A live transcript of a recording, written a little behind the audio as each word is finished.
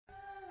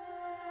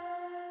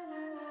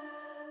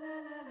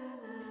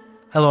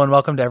Hello and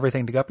welcome to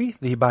Everything to Guppy,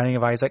 the Binding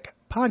of Isaac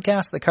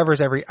podcast that covers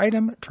every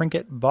item,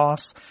 trinket,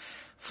 boss,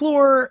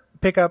 floor,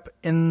 pickup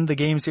in the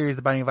game series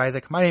The Binding of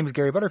Isaac. My name is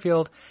Gary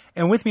Butterfield,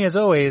 and with me as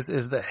always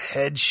is the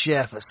head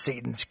chef of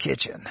Satan's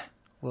Kitchen,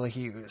 Will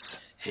Hughes.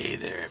 Hey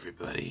there,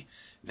 everybody.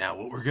 Now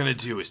what we're going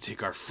to do is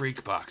take our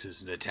freak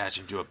boxes and attach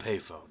them to a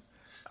payphone.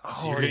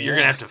 So you're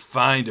going to have to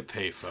find a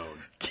payphone.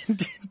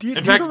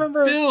 In fact,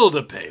 build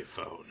a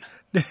payphone.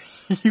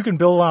 You can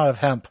build one out of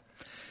hemp.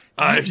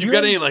 If you've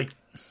got any,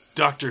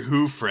 Doctor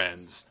Who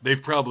friends,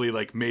 they've probably,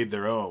 made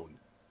their own.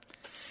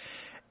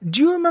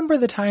 Do you remember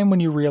the time when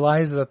you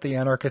realized that the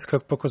Anarchist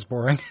Cookbook was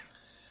boring?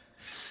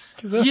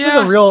 This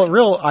was a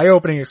real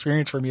eye-opening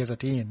experience for me as a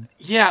teen.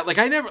 Yeah,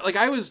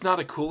 I was not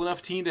a cool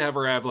enough teen to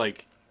ever have,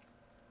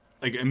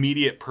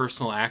 immediate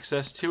personal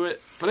access to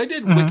it. But I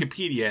did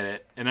Wikipedia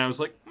it, and I was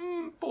like,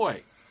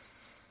 boy,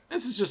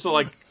 this is just, a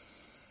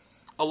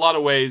lot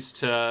of ways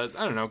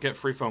to, get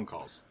free phone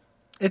calls.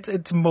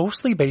 It's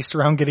mostly based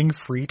around getting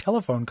free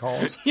telephone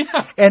calls.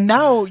 Yeah. And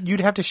now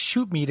you'd have to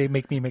shoot me to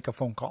make me make a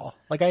phone call.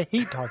 I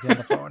hate talking on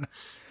the phone.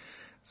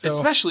 So,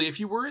 especially if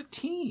you were a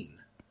teen.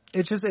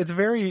 It's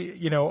very,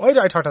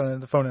 I talked on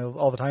the phone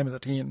all the time as a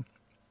teen.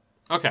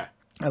 Okay.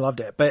 I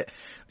loved it. But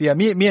yeah,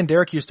 me and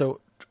Derek used to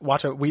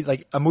watch a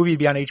movie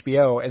be on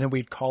HBO, and then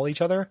we'd call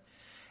each other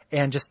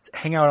and just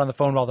hang out on the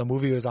phone while the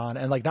movie was on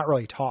and not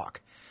really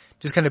talk.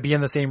 Just kind of be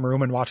in the same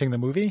room and watching the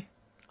movie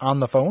on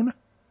the phone.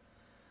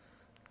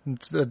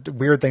 It's a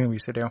weird thing that we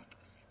used to do.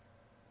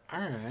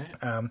 All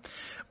right.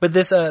 But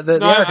this,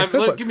 Anarchist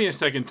Cookbook. Give me a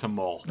second to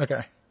mull.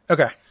 Okay.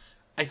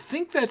 I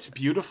think that's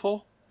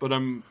beautiful, but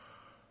I'm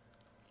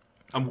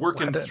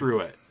working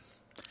through it.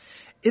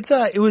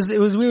 We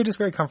were just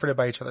very comforted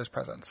by each other's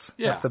presence.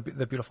 Yeah. That's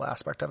the beautiful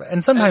aspect of it.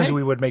 And sometimes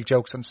we would make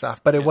jokes and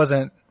stuff, but we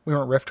weren't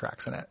riff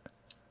tracks in it.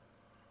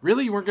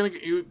 Really?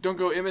 You don't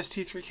go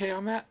MST3K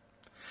on that?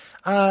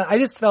 I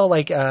just felt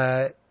like,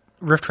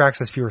 riff tracks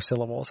has fewer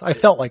syllables. I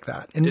felt like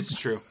that. And it's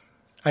true.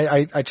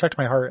 I checked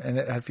my heart and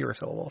it had fewer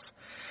syllables.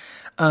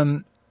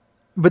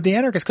 But the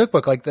Anarchist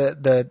Cookbook,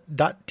 the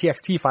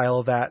 .txt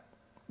file that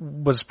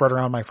was spread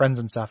around my friends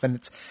and stuff, and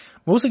it's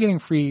mostly getting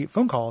free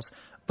phone calls.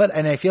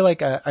 And I feel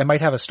like I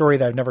might have a story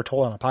that I've never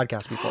told on a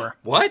podcast before.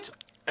 What?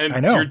 And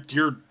I know.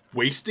 You're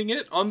wasting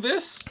it on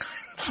this?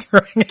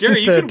 Gary,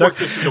 you can work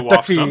this into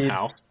WAP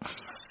somehow.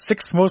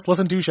 6th most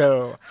listened to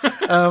show.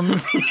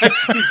 That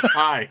seems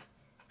high.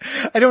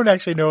 I don't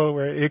actually know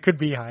it could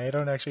be high. I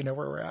don't actually know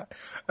where we're at.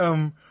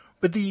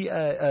 But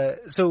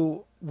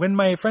so when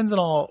my friends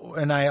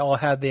and I all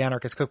had the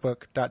Anarchist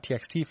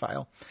Cookbook.txt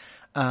file,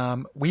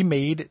 we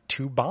made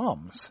 2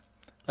 bombs,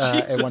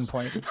 at one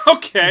point.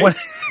 Okay.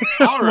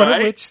 All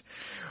right.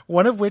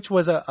 One of which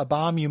was a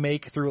bomb you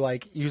make through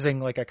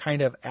using a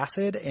kind of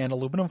acid and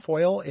aluminum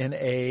foil in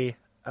a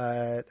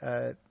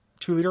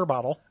 2-liter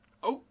bottle.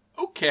 Oh,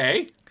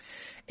 okay.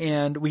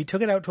 And we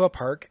took it out to a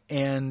park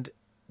and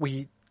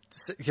we,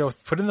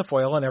 put in the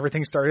foil and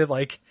everything started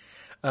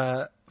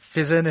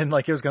fizzing and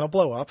it was going to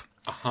blow up.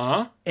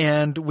 Uh-huh.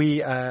 And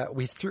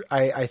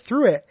I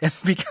threw it, and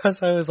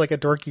because I was a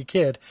dorky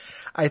kid,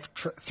 I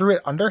threw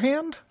it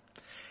underhand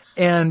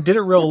and did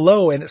it real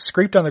low, and it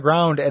scraped on the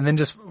ground and then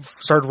just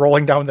started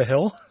rolling down the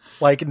hill,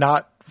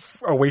 not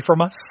away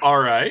from us.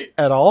 All right.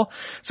 At all.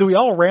 So we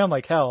all ran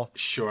like hell.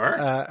 Sure.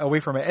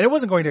 Away from it. And it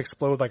wasn't going to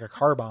explode like a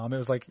car bomb. It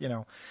was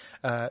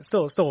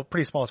still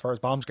pretty small as far as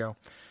bombs go.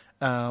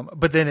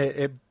 But then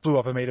it blew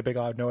up and made a big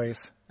loud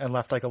noise and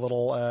left a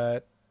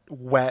little,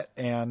 wet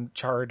and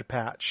charred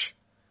patch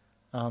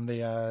on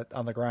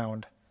the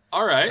ground.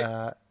 All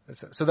right.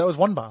 So that was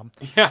one bomb.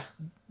 Yeah.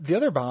 The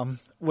other bomb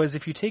was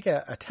if you take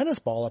a tennis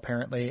ball,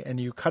 apparently, and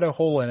you cut a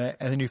hole in it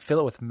and then you fill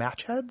it with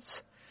match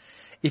heads.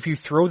 If you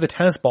throw the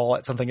tennis ball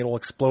at something, it'll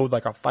explode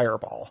like a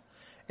fireball.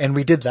 And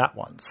we did that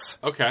once.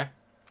 Okay.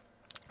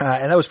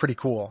 And that was pretty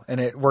cool.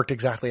 And it worked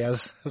exactly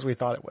as we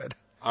thought it would.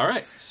 All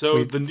right.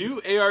 So the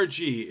new ARG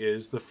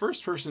is the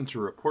first person to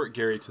report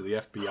Gary to the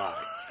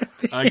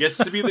FBI. Gets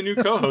to be the new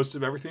co-host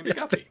of Everything to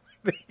Guppy.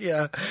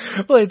 Yeah.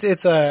 Well,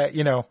 it's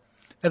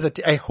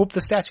I hope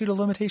the statute of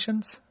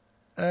limitations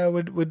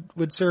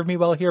would serve me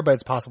well here, but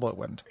it's possible it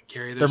wouldn't.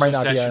 Gary, there's no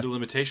statute of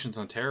limitations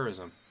on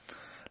terrorism.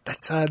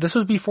 This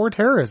was before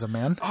terrorism,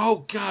 man.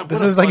 Oh God,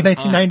 this was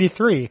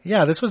 1993. Time.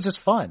 Yeah, this was just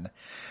fun.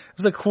 It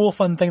was a cool,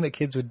 fun thing that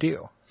kids would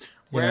do.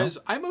 Whereas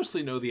I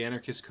mostly know the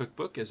Anarchist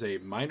Cookbook as a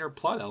minor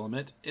plot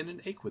element in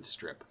an Achewood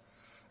strip.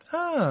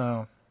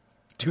 Oh,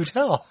 do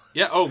tell.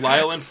 Yeah. Oh,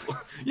 Lyle and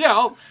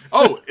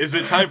is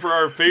it time for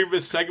our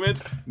famous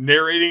segment,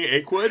 narrating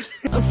Achewood?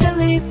 Oh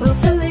Philippe,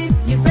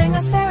 you bring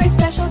us very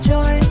special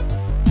joy.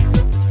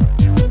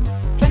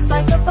 Dressed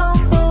like a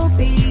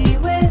bumblebee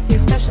with your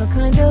special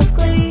kind of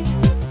glee.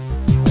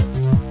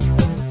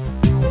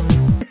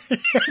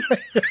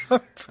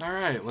 All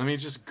right, let me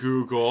just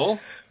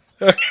Google.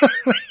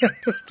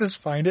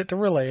 just find it to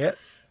relay it.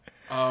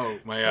 Oh,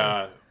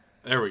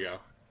 there we go.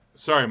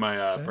 Sorry,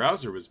 my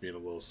browser was being a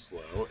little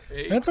slow.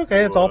 That's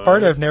okay. It's all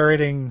part of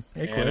narrating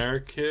Achewood.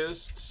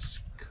 Anarchist's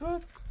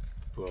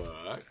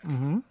Cookbook.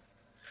 Mm-hmm.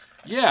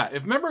 Yeah,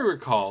 if memory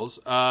recalls,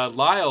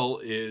 Lyle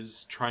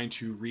is trying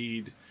to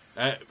read...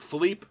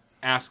 Philippe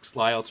asks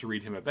Lyle to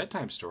read him a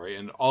bedtime story,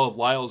 and all of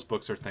Lyle's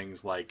books are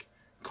things like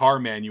car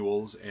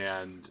manuals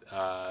and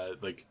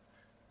like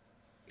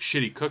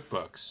shitty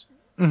cookbooks.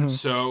 Mm-hmm.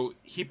 So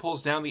he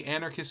pulls down the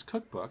Anarchist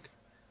Cookbook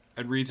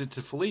and reads it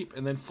to Philippe,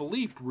 and then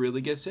Philippe really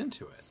gets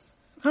into it.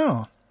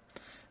 Oh,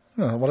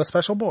 what a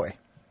special boy.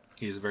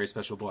 He is a very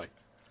special boy.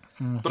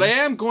 Mm-hmm. But I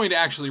am going to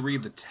actually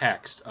read the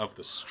text of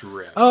the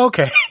strip. Oh,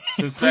 okay.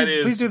 Since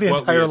please do the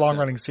entire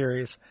long-running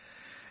series.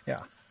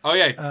 Yeah. Oh,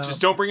 yeah.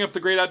 Just don't bring up the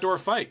Great Outdoor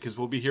Fight, because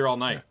we'll be here all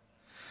night.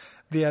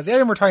 Yeah. The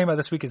item we're talking about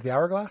this week is the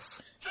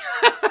Hourglass.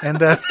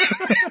 And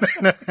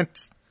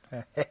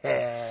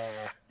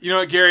you know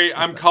what, Gary?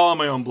 I'm calling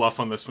my own bluff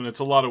on this one. It's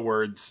a lot of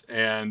words,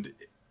 and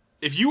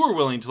if you were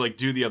willing to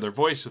do the other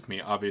voice with me,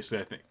 obviously,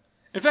 I think.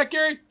 In fact,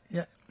 Gary,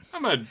 yeah,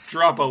 I'm gonna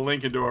drop a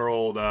link into our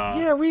old.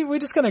 Yeah, we're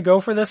just gonna go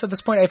for this at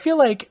this point. I feel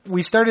like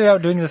we started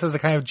out doing this as a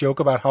kind of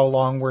joke about how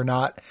long we're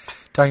not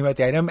talking about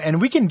the item,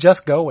 and we can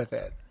just go with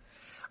it.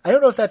 I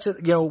don't know if that's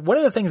one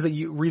of the things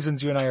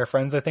reasons you and I are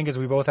friends. I think is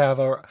we both have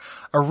a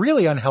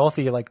really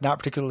unhealthy, not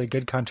particularly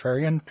good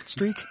contrarian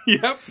streak.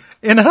 Yep.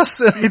 In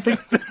us, and I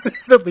think this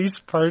is at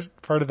least part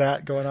of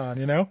that going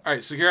on. All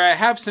right, so Gary, I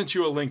have sent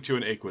you a link to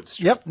an Akewood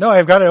strip. Yep. No,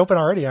 I've got it open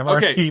already. I'm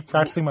already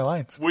practicing my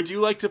lines. Would you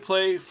like to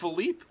play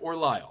Philippe or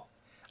Lyle?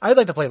 I'd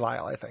like to play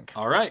Lyle. I think.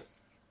 All right.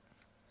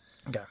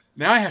 Okay.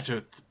 Now I have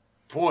to.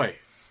 Boy.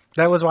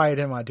 That was why I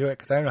didn't want to do it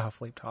because I don't know how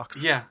Philippe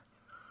talks. Yeah.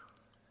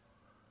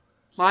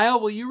 Lyle,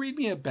 will you read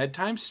me a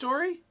bedtime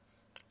story?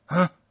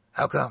 Huh?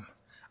 How come?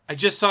 I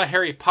just saw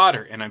Harry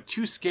Potter, and I'm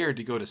too scared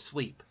to go to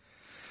sleep.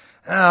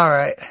 All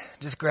right.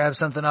 Just grab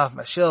something off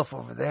my shelf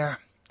over there.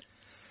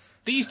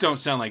 These don't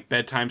sound like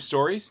bedtime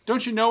stories.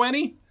 Don't you know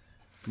any?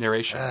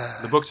 Narration.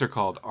 The books are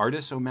called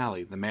Artis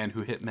O'Malley, The Man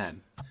Who Hit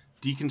Men,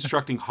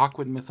 Deconstructing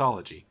Hawkwood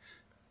Mythology,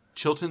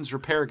 Chilton's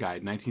Repair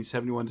Guide,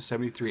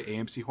 1971-73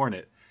 AMC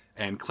Hornet,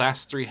 and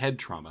Class 3 Head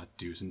Trauma,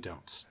 Do's and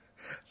Don'ts.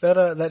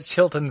 That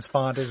Chilton's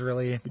font is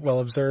really well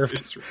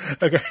observed.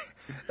 Right.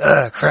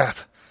 Okay. Crap.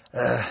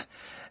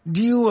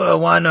 Do you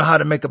want to know how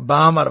to make a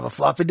bomb out of a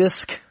floppy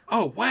disk?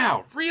 Oh,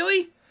 wow.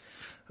 Really?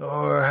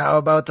 Or how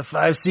about the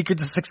 5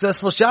 secrets of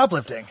successful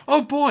shoplifting?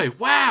 Oh, boy.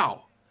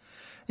 Wow.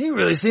 You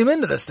really seem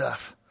into this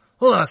stuff.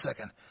 Hold on a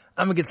second.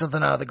 I'm going to get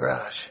something out of the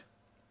garage.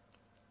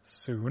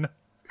 Soon.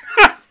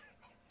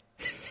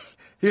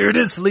 Here it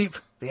is, Philippe.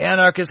 The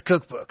Anarchist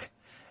Cookbook.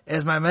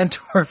 As my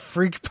mentor,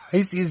 Freak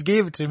Pisces,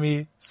 gave it to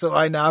me, so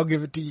I now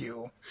give it to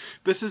you.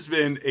 This has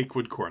been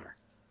Akewood Corner.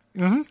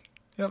 Mm-hmm.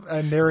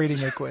 Yep, narrating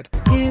Akewood.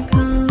 Here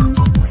comes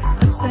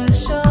a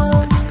special.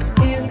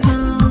 Here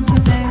comes a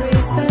very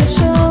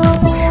special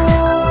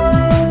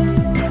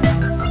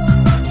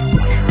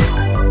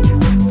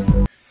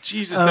boy.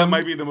 Jesus, that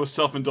might be the most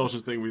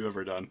self-indulgent thing we've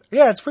ever done.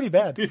 Yeah, it's pretty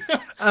bad.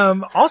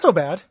 Also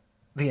bad,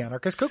 the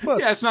Anarchist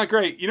Cookbook. Yeah, it's not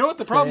great. You know what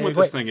the problem with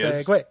this thing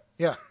is? Wait,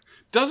 yeah.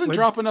 Doesn't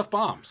drop enough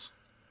bombs.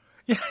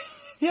 Yeah.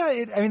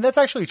 That's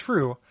actually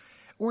true.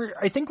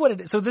 I think what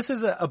it is. So this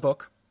is a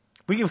book.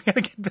 We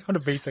gotta get down to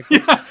basics.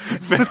 Yeah,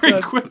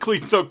 very quickly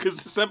though,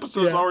 because this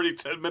episode is already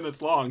 10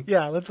 minutes long.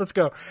 Yeah, let's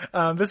go.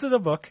 This is a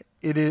book.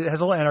 It has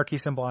a little anarchy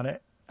symbol on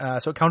it,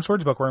 so it counts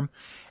towards bookworm.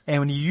 And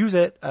when you use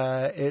it,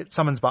 it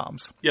summons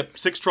bombs. Yep,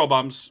 6 troll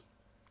bombs.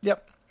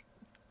 Yep.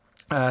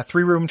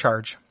 3-room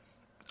charge.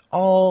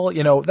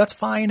 That's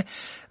fine.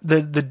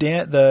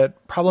 The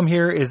problem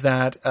here is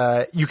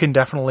that you can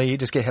definitely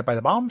just get hit by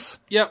the bombs.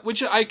 Yeah,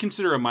 which I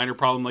consider a minor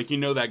problem.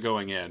 That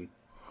going in.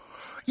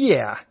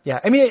 Yeah.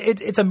 I mean,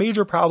 it's a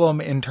major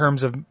problem in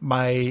terms of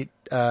my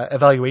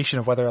evaluation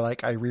of whether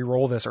I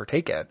re-roll this or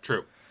take it.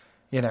 True.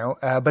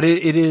 But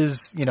it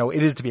is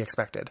to be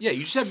expected. Yeah,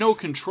 you just have no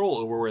control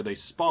over where they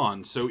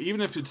spawn. So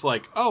even if it's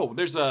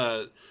there's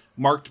a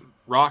marked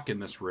rock in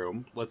this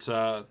room, let's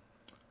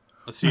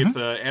see if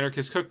the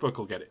Anarchist Cookbook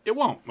will get it. It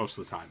won't most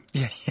of the time.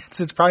 Yeah,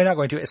 it's probably not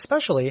going to,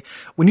 especially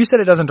when you said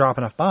it doesn't drop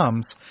enough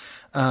bombs.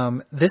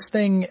 This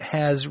thing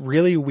has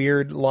really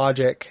weird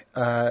logic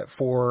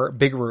for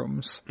big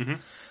rooms. Mm-hmm.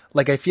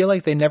 I feel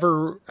like they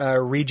never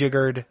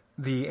rejiggered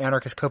the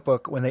Anarchist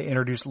Cookbook when they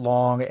introduced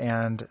long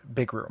and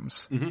big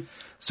rooms. Mm-hmm.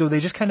 So they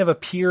just kind of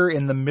appear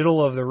in the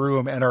middle of the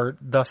room and are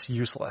thus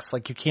useless.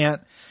 You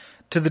can't,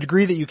 to the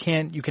degree that you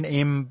can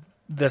aim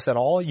this at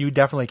all, you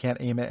definitely can't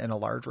aim it in a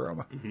large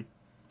room. Mm-hmm.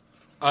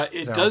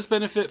 It does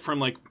benefit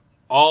from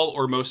all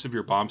or most of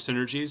your bomb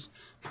synergies.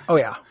 Oh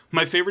yeah.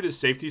 My favorite is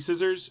Safety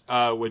Scissors,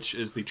 which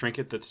is the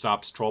trinket that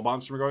stops troll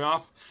bombs from going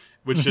off,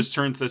 which just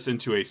turns this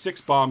into a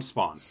 6-bomb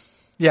spawn.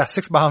 Yeah,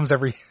 6 bombs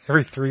every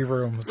 3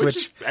 rooms, which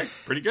is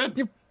pretty good.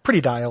 You're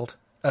pretty dialed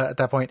at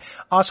that point.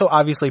 Also,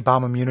 obviously,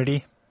 bomb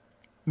immunity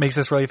makes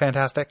this really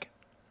fantastic.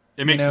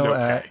 It makes it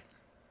okay.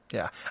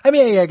 Yeah, I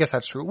mean, I guess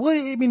that's true. Well,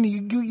 I mean,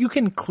 you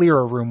can clear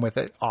a room with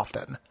it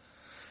often.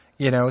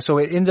 So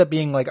it ends up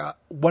being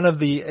one of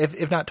the,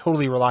 if not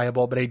totally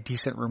reliable, but a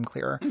decent room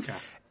clearer. Okay.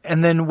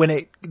 And then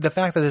the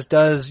fact that this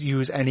does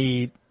use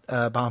any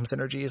bomb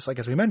synergies,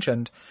 as we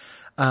mentioned,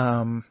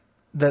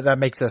 that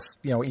makes this,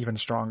 even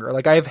stronger.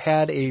 Like I've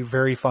had a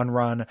very fun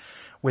run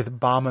with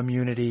bomb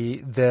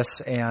immunity,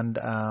 this and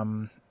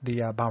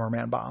the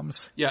Bomberman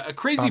bombs. Yeah, a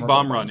crazy Bomber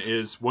bomb run bombs.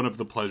 is one of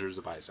the pleasures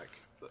of Isaac.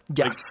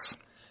 Yes.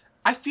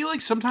 I feel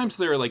like sometimes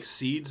there are like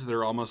seeds that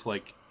are almost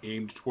like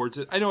aimed towards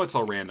it. I know it's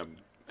all random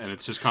and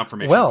it's just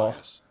confirmation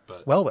bias.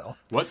 But Well.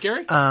 what,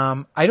 Gary?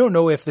 I don't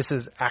know if this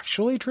is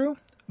actually true,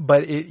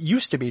 but it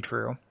used to be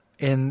true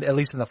at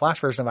least in the Flash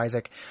version of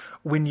Isaac.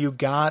 When you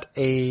got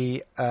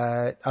a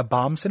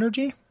bomb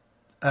synergy,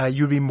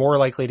 you'd be more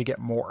likely to get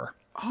more.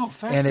 Oh,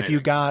 fascinating. And if you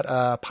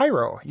got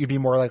pyro, you'd be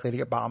more likely to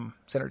get bomb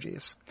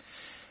synergies.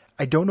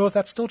 I don't know if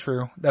that's still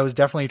true. That was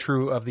definitely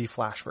true of the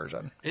Flash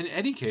version. In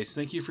any case,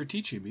 thank you for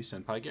teaching me,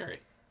 Senpai Gary.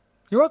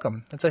 You're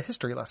welcome. That's a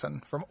history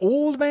lesson from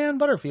Old Man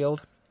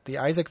Butterfield, the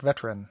Isaac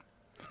veteran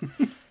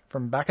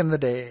from back in the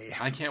day.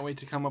 I can't wait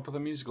to come up with a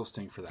musical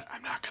sting for that.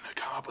 I'm not going to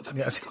come up with a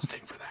musical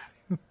sting for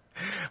that.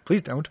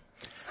 Please don't.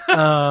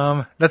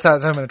 That's how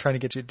I'm going to try to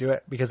get you to do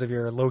it because of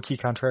your low-key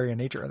contrarian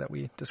nature that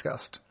we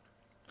discussed.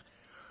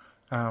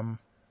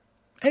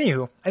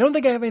 Anywho, I don't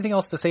think I have anything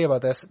else to say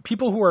about this.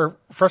 People who are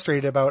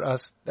frustrated about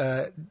us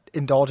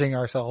indulging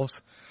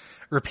ourselves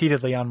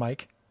repeatedly on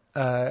mic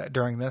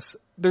during this,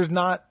 there's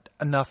not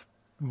enough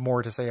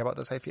more to say about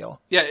this, I feel.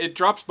 Yeah, it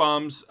drops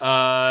bombs.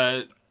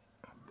 They're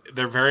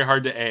very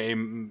hard to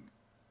aim.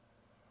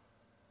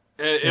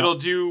 It'll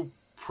do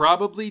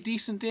probably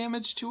decent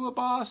damage to a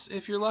boss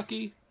if you're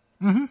lucky.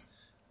 Mm-hmm.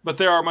 But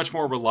there are much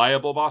more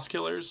reliable boss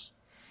killers.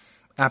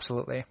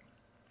 Absolutely.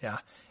 Yeah.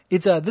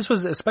 It's this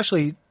was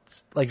especially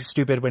like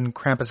stupid when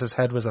Krampus's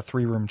head was a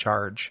 3-room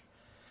charge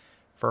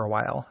for a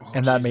while.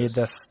 And that made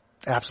this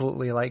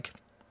absolutely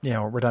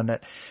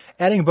redundant.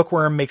 Adding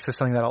Bookworm makes this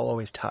something that I'll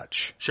always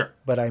touch. Sure.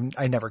 But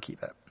I never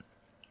keep it.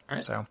 All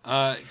right. So,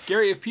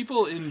 Gary, if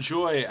people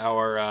enjoy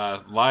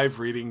our live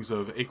readings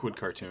of Achewood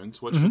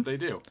cartoons, what should they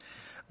do?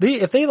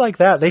 if they like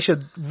that, they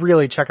should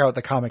really check out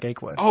the comic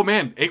Achewood. Oh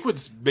man,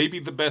 Achewood's maybe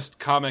the best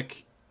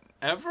comic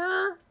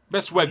ever?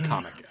 Best web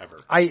comic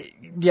ever.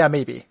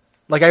 Maybe.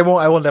 Like I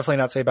won't definitely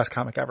not say best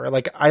comic ever.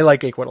 Like I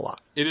like Achewood a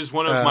lot. It is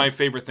one of my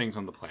favorite things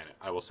on the planet.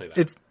 I will say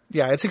that.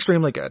 It's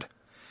extremely good.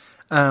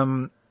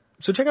 So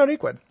check out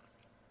Achewood.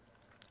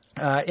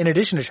 In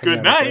addition to checking Good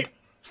out night. Achewood,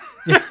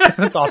 yeah,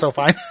 that's also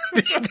fine.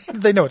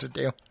 They know what to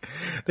do.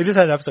 They just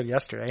had an episode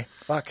yesterday.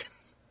 Fuck.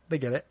 They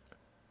get it.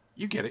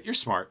 You get it. You're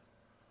smart.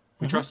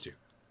 We trust you.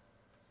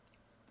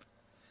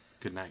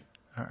 Good night.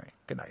 All right.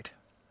 Good night.